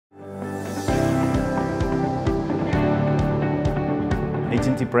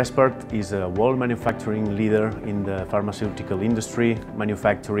H&T Presspart is a world manufacturing leader in the pharmaceutical industry,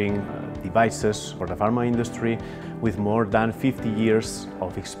 manufacturing devices for the pharma industry with more than 50 years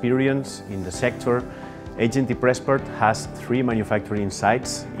of experience in the sector. H&T Presspart has 3 manufacturing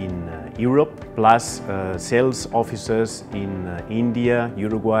sites in Europe, plus sales offices in India,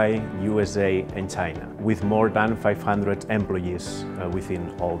 Uruguay, USA and China, with more than 500 employees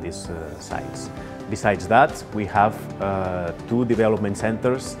within all these sites. Besides that, we have 2 development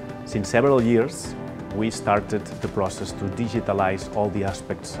centers. Since several years, we started the process to digitalize all the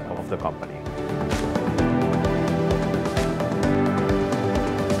aspects of the company.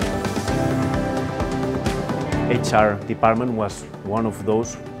 HR department was one of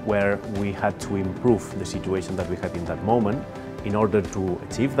those where we had to improve the situation that we had in that moment. In order to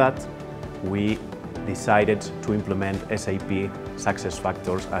achieve that, we decided to implement SAP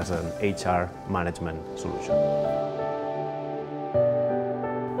SuccessFactors as an HR management solution.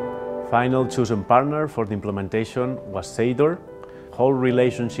 Final chosen partner for the implementation was Seidor. Whole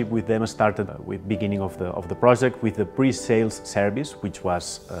relationship with them started with beginning of the project with the pre-sales service, which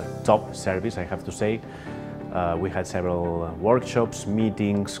was a top service, I have to say. We had several workshops,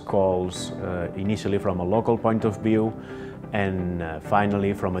 meetings, calls, initially from a local point of view and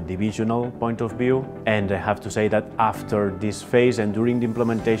finally from a divisional point of view. And I have to say that after this phase and during the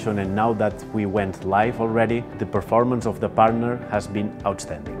implementation and now that we went live already, the performance of the partner has been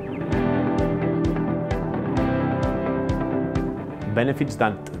outstanding. Benefits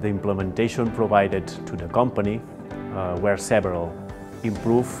that the implementation provided to the company were several.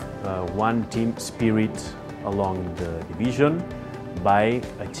 Improve one team spirit along the division by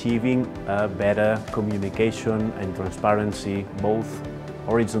achieving a better communication and transparency, both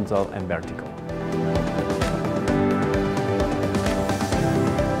horizontal and vertical.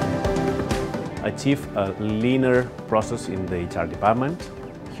 Achieve a leaner process in the HR department.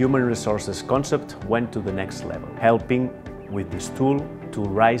 Human resources concept went to the next level, helping with this tool to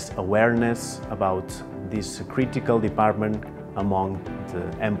raise awareness about this critical department among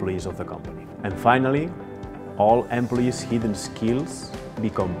the employees of the company. And finally, all employees' hidden skills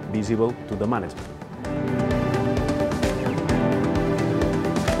become visible to the management.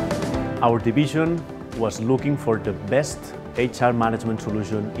 Our division was looking for the best HR management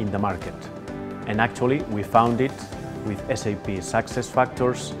solution in the market. And actually, we found it with SAP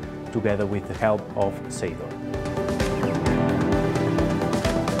SuccessFactors together with the help of Seidor.